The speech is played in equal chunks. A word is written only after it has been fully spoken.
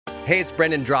Hey, it's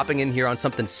Brendan dropping in here on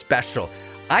something special.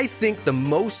 I think the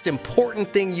most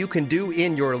important thing you can do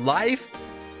in your life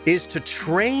is to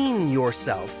train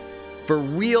yourself for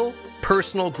real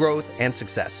personal growth and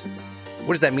success.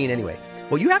 What does that mean anyway?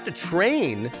 Well, you have to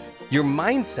train your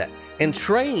mindset and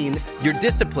train your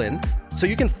discipline so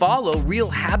you can follow real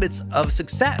habits of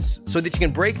success, so that you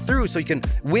can break through, so you can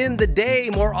win the day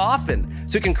more often,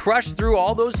 so you can crush through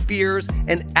all those fears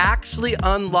and actually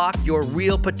unlock your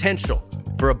real potential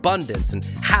for abundance and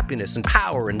happiness and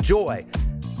power and joy.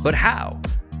 But how?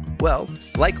 Well,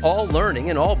 like all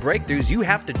learning and all breakthroughs, you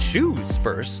have to choose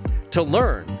first to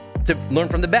learn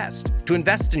from the best, to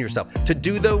invest in yourself, to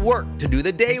do the work, to do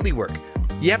the daily work.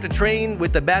 You have to train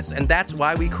with the best, and that's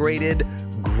why we created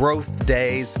Growth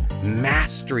Day's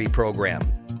Mastery Program.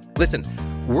 Listen,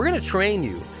 we're going to train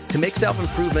you to make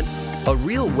self-improvement a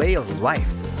real way of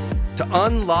life, to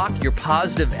unlock your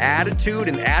positive attitude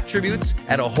and attributes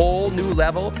at a whole new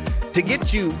level, to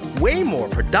get you way more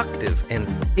productive and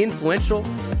influential,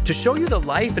 to show you the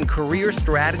life and career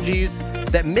strategies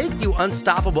that make you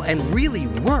unstoppable and really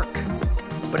work.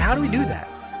 But how do we do that?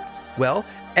 Well,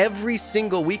 every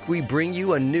single week we bring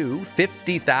you a new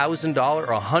 $50,000 or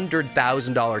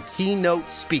 $100,000 keynote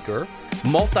speaker,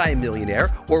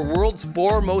 multimillionaire, or world's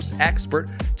foremost expert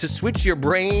to switch your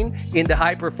brain into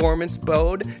high performance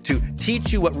mode, to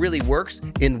teach you what really works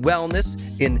in wellness,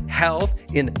 in health,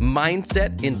 in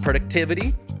mindset, in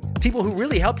productivity. People who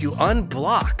really help you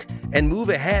unblock and move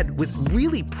ahead with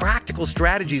really practical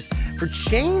strategies for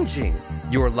changing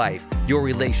your life, your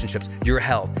relationships, your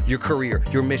health, your career,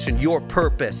 your mission, your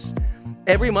purpose.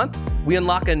 Every month, we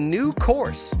unlock a new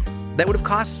course that would have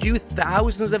cost you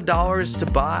thousands of dollars to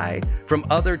buy from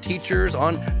other teachers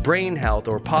on brain health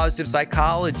or positive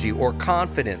psychology or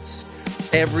confidence.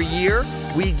 Every year,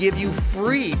 we give you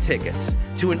free tickets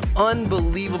to an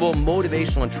unbelievable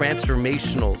motivational and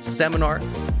transformational seminar.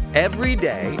 Every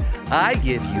day, I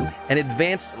give you an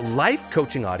advanced life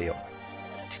coaching audio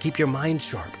to keep your mind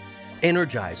sharp,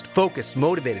 energized, focused,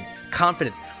 motivated,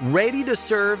 confident, ready to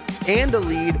serve and to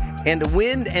lead and to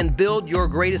win and build your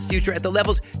greatest future at the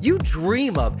levels you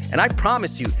dream of. And I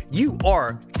promise you, you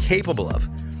are capable of.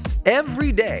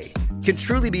 Every day can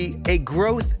truly be a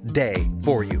growth day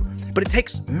for you. But it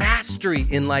takes mastery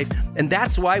in life, and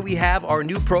that's why we have our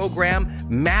new program,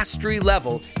 Mastery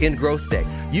Level in Growth Day.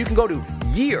 You can go to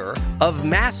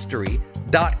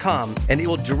yearofmastery.com, and it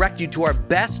will direct you to our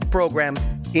best program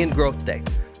in Growth Day.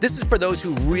 This is for those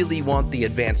who really want the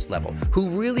advanced level, who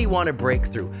really want to break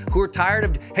through, who are tired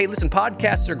of, hey, listen,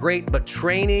 podcasts are great, but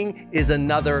training is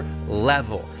another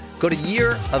level. Go to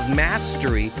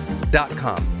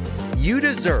yearofmastery.com. You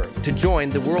deserve to join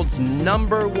the world's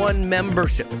 #1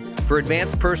 membership for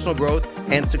advanced personal growth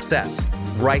and success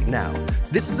right now.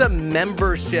 This is a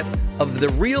membership of the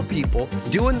real people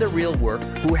doing the real work,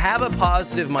 who have a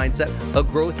positive mindset, a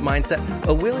growth mindset,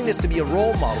 a willingness to be a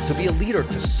role model, to be a leader,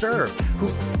 to serve, who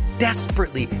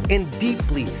desperately and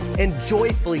deeply and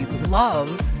joyfully love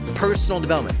personal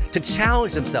development, to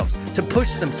challenge themselves, to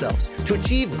push themselves, to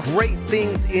achieve great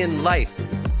things in life.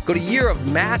 Go to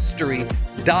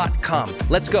yearofmastery.com.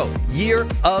 Let's go.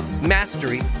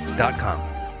 yearofmastery.com.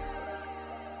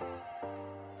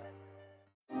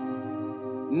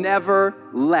 Never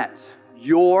let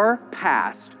your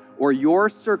past or your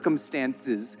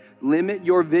circumstances limit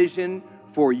your vision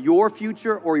for your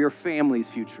future or your family's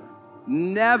future.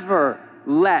 Never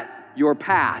let your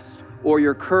past or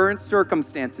your current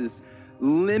circumstances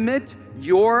limit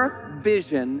your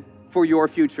vision for your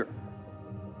future.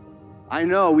 I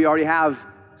know we already have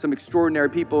some extraordinary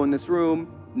people in this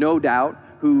room, no doubt,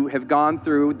 who have gone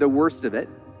through the worst of it.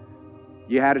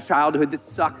 You had a childhood that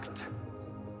sucked.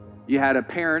 You had a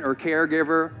parent or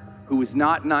caregiver who was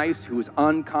not nice, who was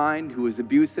unkind, who was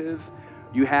abusive.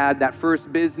 You had that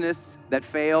first business that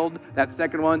failed, that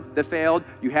second one that failed.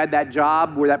 You had that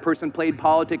job where that person played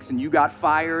politics and you got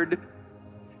fired.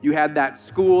 You had that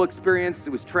school experience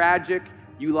that was tragic.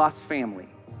 You lost family.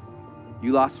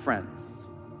 You lost friends.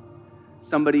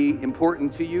 Somebody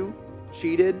important to you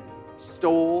cheated,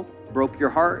 stole, broke your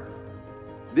heart.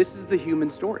 This is the human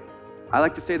story. I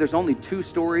like to say there's only 2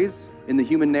 stories in the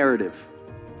human narrative.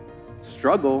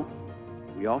 Struggle,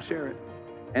 we all share it,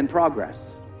 and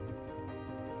progress.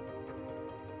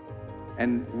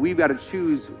 And we've got to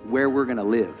choose where we're going to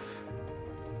live.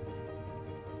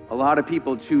 A lot of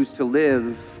people choose to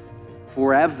live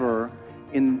forever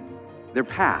in their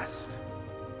past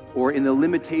or in the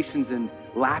limitations and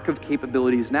lack of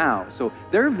capabilities now. So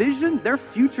their vision, their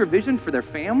future vision for their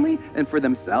family and for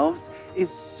themselves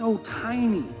is so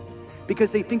tiny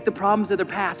because they think the problems of their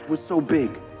past was so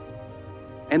big.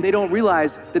 And they don't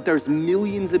realize that there's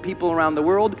millions of people around the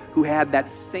world who had that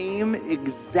same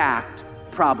exact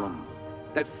problem.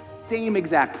 That same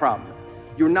exact problem.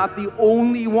 You're not the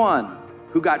only one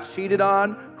who got cheated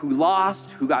on, who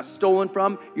lost, who got stolen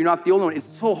from. You're not the only one. It's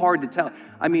so hard to tell.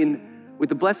 I mean, with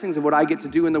the blessings of what I get to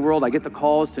do in the world, I get the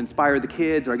calls to inspire the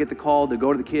kids, or I get the call to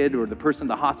go to the kid or the person in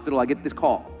the hospital. I get this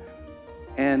call.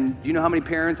 And do you know how many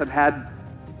parents I've had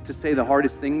to say the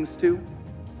hardest things to?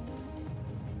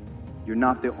 You're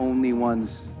not the only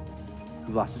ones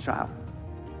who've lost a child.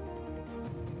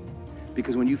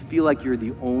 Because when you feel like you're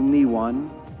the only one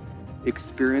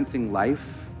experiencing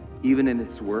life, even in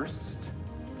its worst,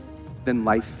 then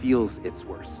life feels its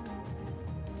worst.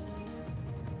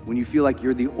 When you feel like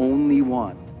you're the only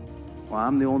one, well,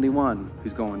 I'm the only one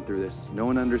who's going through this. No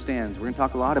one understands. We're gonna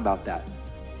talk a lot about that,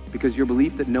 because your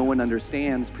belief that no one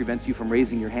understands prevents you from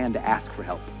raising your hand to ask for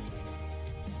help.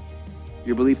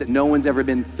 Your belief that no one's ever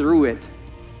been through it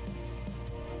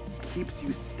keeps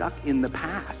you stuck in the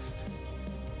past.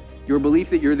 Your belief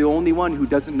that you're the only one who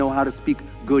doesn't know how to speak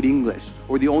good English,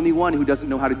 or the only one who doesn't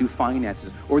know how to do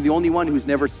finances, or the only one who's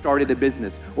never started a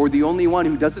business, or the only one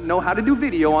who doesn't know how to do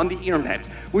video on the internet.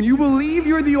 When you believe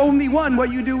you're the only one,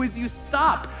 what you do is you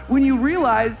stop. When you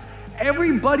realize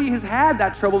everybody has had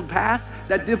that troubled past,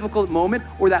 that difficult moment,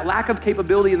 or that lack of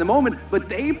capability in the moment, but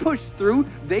they pushed through,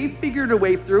 they figured a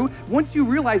way through. Once you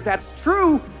realize that's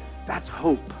true, that's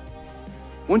hope.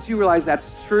 Once you realize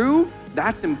that's true,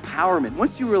 that's empowerment.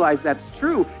 Once you realize that's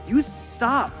true, you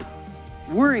stop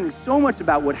worrying so much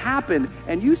about what happened,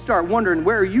 and you start wondering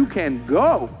where you can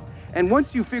go. And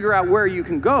once you figure out where you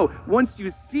can go, once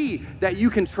you see that you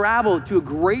can travel to a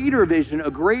greater vision,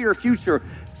 a greater future,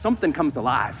 something comes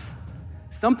alive.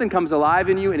 Something comes alive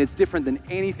in you, and it's different than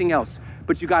anything else.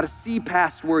 But you got to see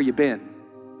past where you've been.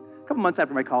 A couple months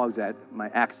after my colleagues had my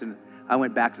accident, I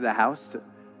went back to the house to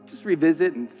just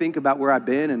revisit and think about where I've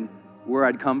been and where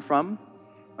I'd come from.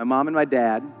 My mom and my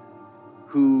dad,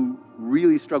 who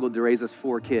really struggled to raise us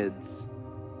 4 kids,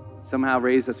 somehow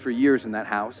raised us for years in that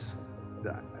house.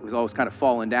 It was always kind of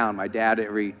falling down. My dad,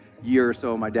 every year or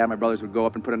so, my dad and my brothers would go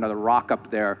up and put another rock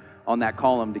up there on that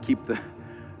column to keep the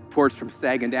porch from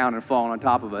sagging down and falling on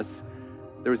top of us.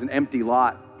 There was an empty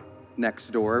lot next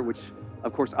door, which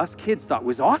of course us kids thought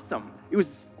was awesome. It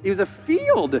was a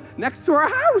field next to our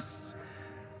house.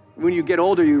 When you get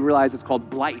older, you realize it's called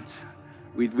blight.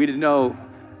 We didn't know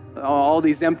all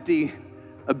these empty,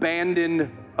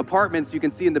 abandoned apartments you can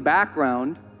see in the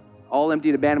background, all empty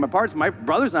and abandoned apartments. My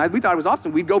brothers and I, we thought it was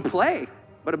awesome. We'd go play.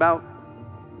 But about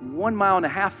 1.5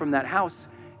 miles from that house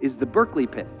is the Berkeley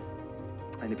Pit.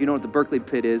 And if you know what the Berkeley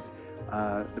Pit is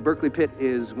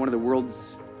one of the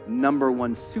world's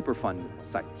 #1 Superfund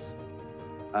sites.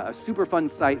 A Superfund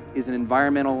site is an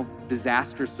environmental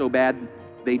disaster so bad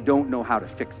they don't know how to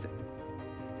fix it.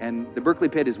 And the Berkeley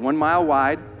Pit is 1 mile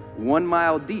wide, 1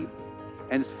 mile deep,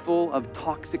 and it's full of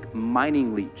toxic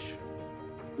mining leach.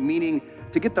 Meaning,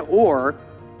 to get the ore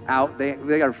out, they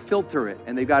got to filter it,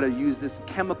 and they got to use this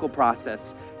chemical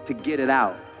process to get it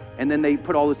out. And then they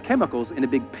put all those chemicals in a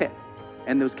big pit.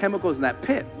 And those chemicals in that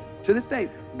pit, to this day,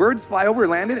 birds fly over,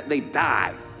 land in it, they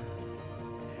die.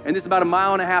 And this is about 1.5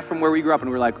 miles from where we grew up, and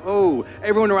we were like, oh,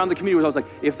 everyone around the community was always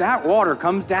like, if that water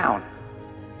comes down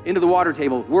into the water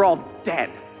table, we're all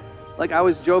dead. Like I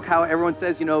always joke how everyone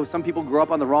says, you know, some people grew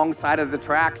up on the wrong side of the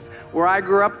tracks. Where I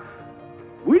grew up,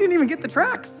 we didn't even get the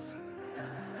tracks.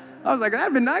 I was like,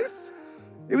 that'd been nice.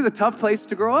 It was a tough place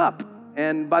to grow up.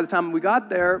 And by the time we got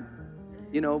there,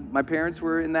 you know, my parents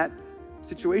were in that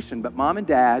situation, but mom and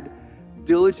dad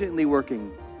diligently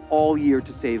working all year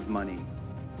to save money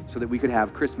so that we could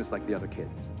have Christmas like the other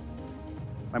kids.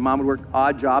 My mom would work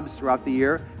odd jobs throughout the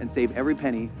year and save every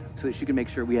penny so that she could make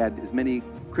sure we had as many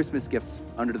Christmas gifts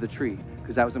under the tree,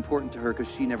 because that was important to her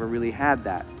because she never really had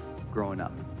that growing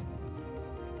up.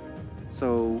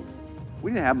 So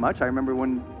we didn't have much. I remember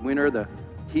one winter the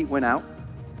heat went out,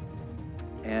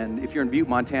 and if you're in Butte,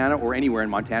 Montana, or anywhere in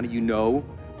Montana, you know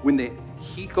when the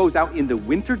heat goes out in the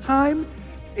wintertime,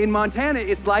 in Montana,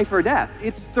 it's life or death.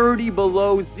 It's 30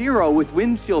 below zero with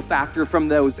wind chill factor from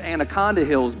those Anaconda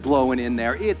Hills blowing in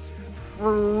there. It's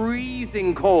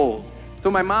freezing cold. So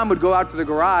my mom would go out to the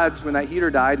garage when that heater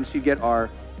died, and she'd get our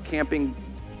camping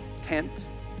tent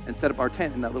and set up our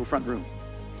tent in that little front room.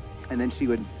 And then she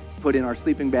would put in our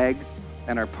sleeping bags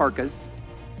and our parkas,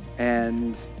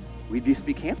 and we'd just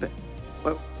be camping.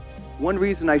 But one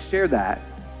reason I share that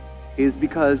is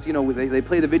because, you know, they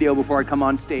play the video before I come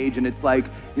on stage, and it's like,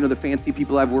 you know, the fancy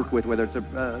people I've worked with, whether it's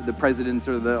the presidents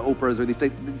or the Oprahs or these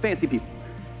fancy people.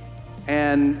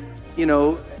 And, you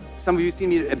know, some of you see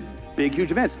me at big,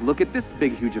 huge events. Look at this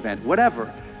big, huge event,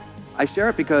 whatever. I share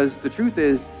it because the truth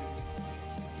is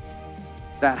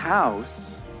that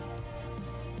house,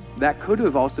 that could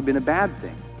have also been a bad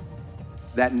thing.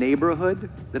 That neighborhood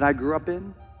that I grew up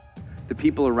in, the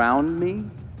people around me,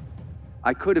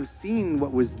 I could have seen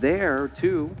what was there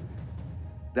too.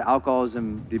 The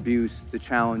alcoholism, the abuse, the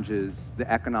challenges,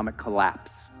 the economic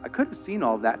collapse. I could have seen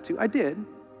all of that too. I did.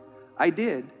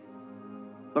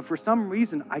 But for some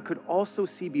reason, I could also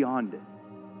see beyond it.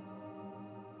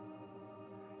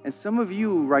 And some of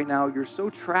you right now, you're so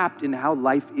trapped in how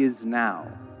life is now,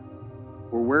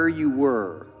 or where you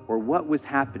were, or what was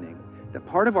happening, that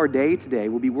part of our day today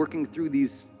will be working through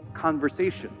these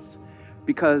conversations,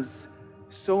 because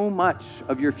so much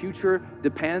of your future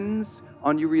depends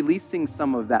on you releasing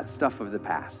some of that stuff of the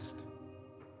past.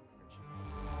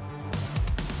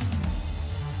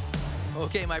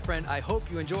 Okay, my friend, I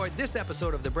hope you enjoyed this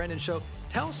episode of The Brendon Show.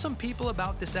 Tell some people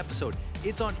about this episode.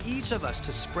 It's on each of us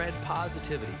to spread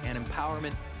positivity and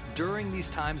empowerment during these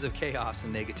times of chaos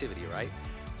and negativity, right?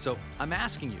 So I'm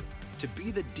asking you to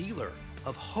be the dealer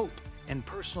of hope and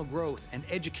personal growth and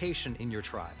education in your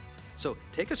tribe. So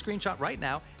take a screenshot right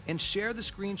now and share the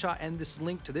screenshot and this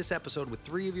link to this episode with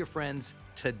 3 of your friends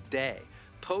today.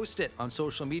 Post it on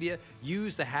social media.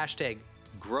 Use the hashtag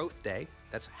Growth Day.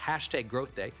 That's hashtag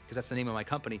Growth Day, because that's the name of my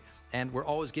company. And we're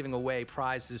always giving away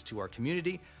prizes to our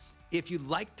community. If you'd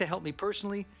like to help me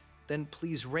personally, then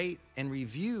please rate and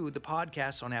review the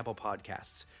podcast on Apple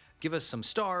Podcasts. Give us some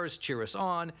stars, cheer us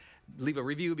on, leave a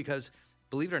review, because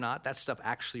believe it or not, that stuff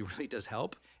actually really does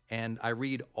help. And I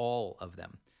read all of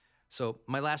them. So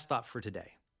my last thought for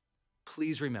today,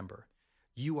 please remember,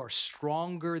 you are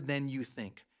stronger than you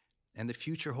think, and the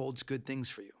future holds good things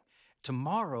for you.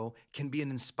 Tomorrow can be an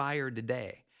inspired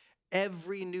day.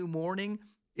 Every new morning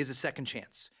is a second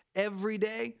chance. Every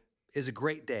day is a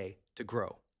great day to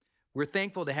grow. We're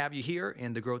thankful to have you here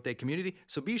in the Growth Day community,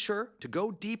 so be sure to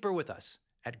go deeper with us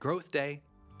at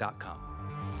growthday.com.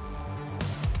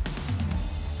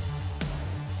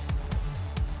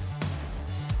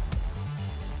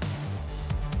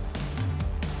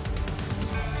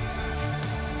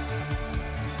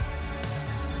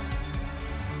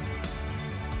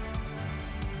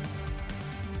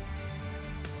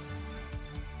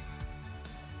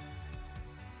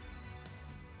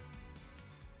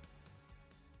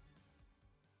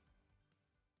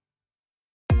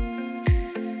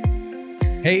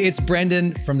 Hey, it's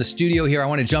Brendon from the studio here. I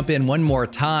want to jump in one more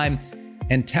time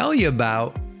and tell you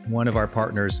about one of our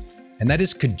partners, and that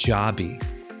is Kajabi.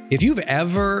 If you've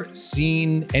ever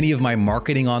seen any of my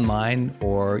marketing online,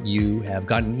 or you have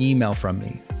gotten an email from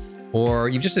me, or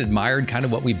you've just admired kind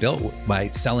of what we built by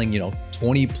selling,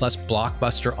 20 plus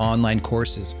blockbuster online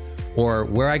courses, or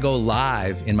where I go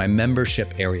live in my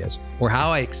membership areas, or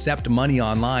how I accept money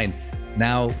online,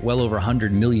 now well over $100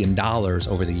 million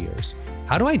over the years.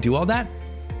 How do I do all that?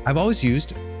 I've always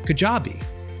used Kajabi.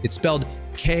 It's spelled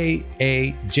Kajabi.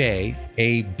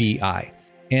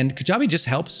 And Kajabi just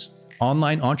helps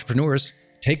online entrepreneurs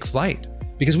take flight,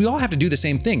 because we all have to do the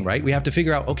same thing, right? We have to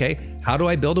figure out, okay, how do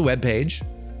I build a web page?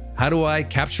 How do I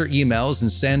capture emails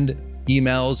and send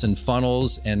emails and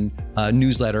funnels and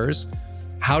newsletters?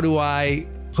 How do I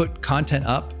put content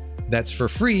up that's for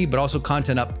free, but also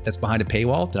content up that's behind a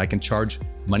paywall that I can charge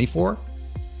money for?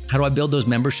 How do I build those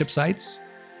membership sites?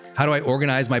 How do I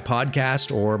organize my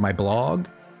podcast or my blog?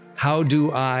 How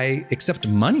do I accept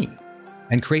money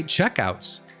and create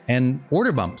checkouts and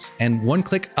order bumps and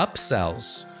one-click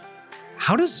upsells?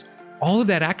 How does all of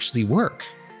that actually work?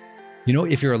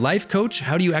 If you're a life coach,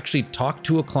 how do you actually talk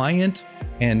to a client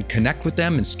and connect with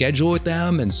them and schedule with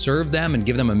them and serve them and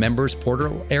give them a members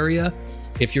portal area?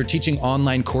 If you're teaching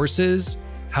online courses,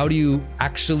 how do you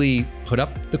actually put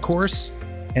up the course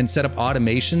and set up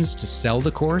automations to sell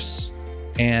the course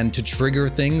and to trigger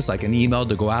things like an email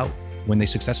to go out when they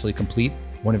successfully complete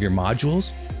one of your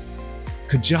modules?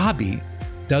 Kajabi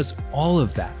does all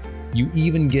of that. You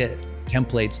even get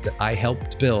templates that I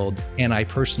helped build and I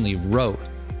personally wrote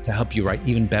to help you write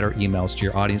even better emails to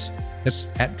your audience. That's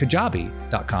at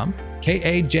kajabi.com,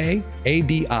 Kajabi.com.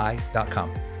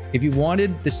 If you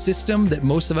wanted the system that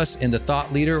most of us in the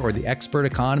thought leader or the expert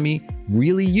economy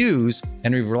really use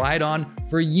and we've relied on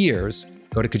for years,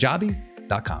 go to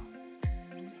kajabi.com.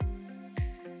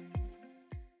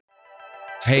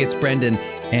 Hey, it's Brendon,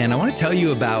 and I want to tell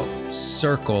you about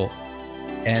Circle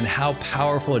and how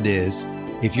powerful it is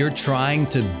if you're trying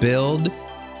to build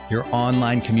your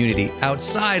online community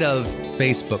outside of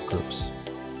Facebook groups.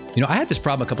 I had this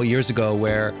problem a couple years ago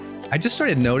where I just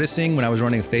started noticing when I was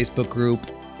running a Facebook group,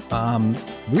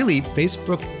 really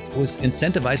Facebook was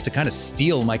incentivized to kind of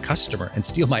steal my customer and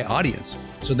steal my audience.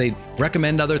 So they'd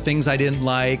recommend other things I didn't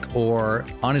like, or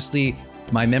honestly,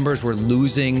 my members were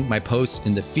losing my posts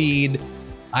in the feed.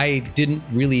 I didn't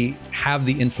really have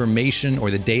the information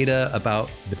or the data about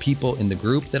the people in the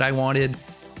group that I wanted.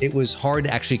 It was hard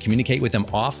to actually communicate with them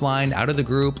offline, out of the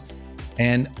group.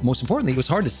 And most importantly, it was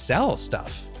hard to sell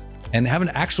stuff and have an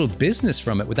actual business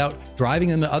from it without driving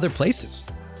them to other places.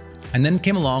 And then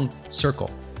came along Circle.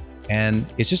 And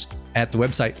it's just at the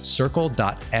website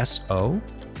circle.so.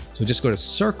 So just go to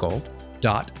circle.so.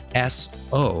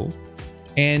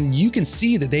 And you can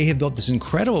see that they have built this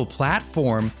incredible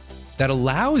platform that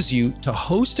allows you to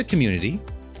host a community,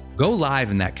 go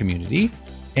live in that community,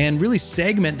 and really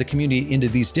segment the community into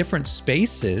these different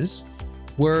spaces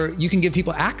where you can give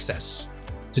people access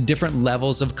to different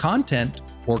levels of content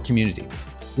or community,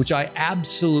 which I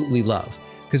absolutely love.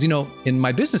 Because, in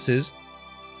my businesses,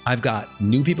 I've got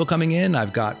new people coming in,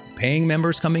 I've got paying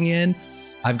members coming in,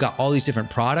 I've got all these different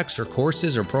products or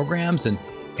courses or programs, and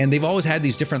they've always had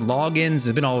these different logins.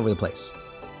 It's been all over the place.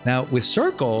 Now with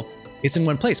Circle, it's in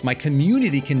one place. My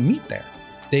community can meet there.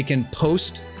 They can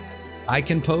post, I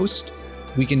can post,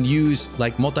 we can use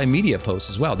like multimedia posts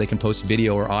as well. They can post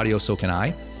video or audio, so can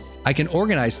I. I can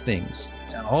organize things,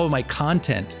 all of my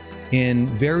content in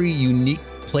very unique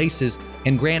places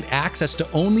and grant access to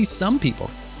only some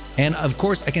people. And of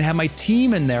course, I can have my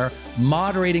team in there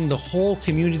moderating the whole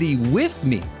community with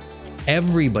me.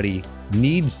 Everybody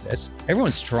needs this.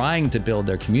 Everyone's trying to build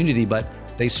their community, but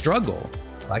they struggle.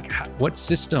 Like, what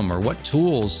system or what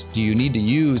tools do you need to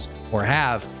use or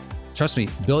have? Trust me,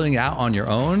 building it out on your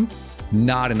own,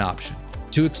 not an option.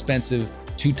 Too expensive,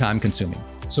 too time consuming.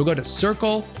 So go to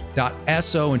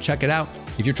circle.so and check it out.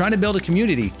 If you're trying to build a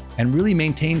community and really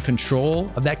maintain control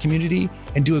of that community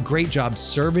and do a great job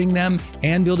serving them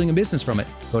and building a business from it,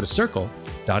 go to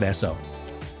circle.so.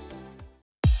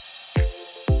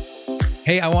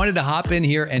 Hey, I wanted to hop in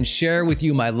here and share with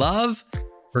you my love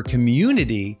for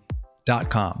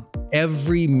community.com.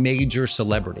 Every major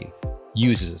celebrity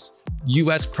uses this.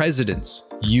 US presidents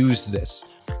use this.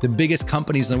 The biggest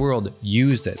companies in the world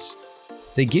use this.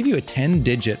 They give you a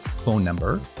 10-digit phone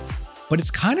number, but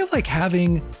it's kind of like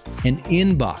having an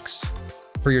inbox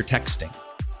for your texting.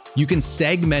 You can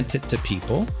segment it to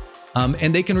people,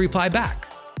 and they can reply back.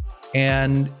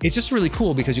 And it's just really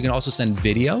cool because you can also send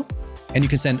video and you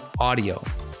can send audio.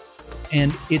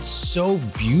 And it's so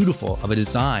beautiful of a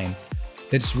design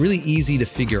that it's really easy to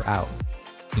figure out.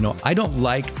 I don't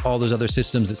like all those other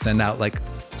systems that send out like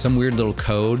some weird little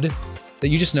code that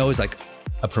you just know is like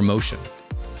a promotion.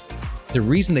 The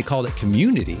reason they called it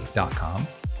community.com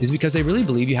is because they really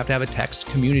believe you have to have a text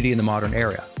community in the modern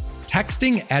era.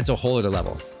 Texting adds a whole other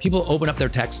level. People open up their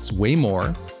texts way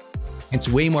more. It's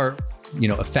way more,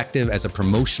 effective as a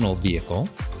promotional vehicle.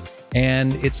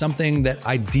 And it's something that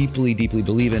I deeply, deeply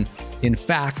believe in. In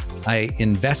fact, I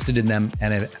invested in them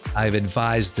and I've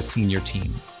advised the senior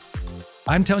team.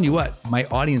 I'm telling you what, my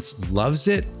audience loves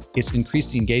it. It's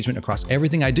increased the engagement across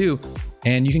everything I do.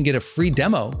 And you can get a free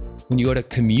demo when you go to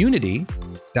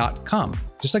community.com.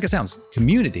 Just like it sounds,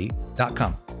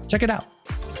 community.com. Check it out.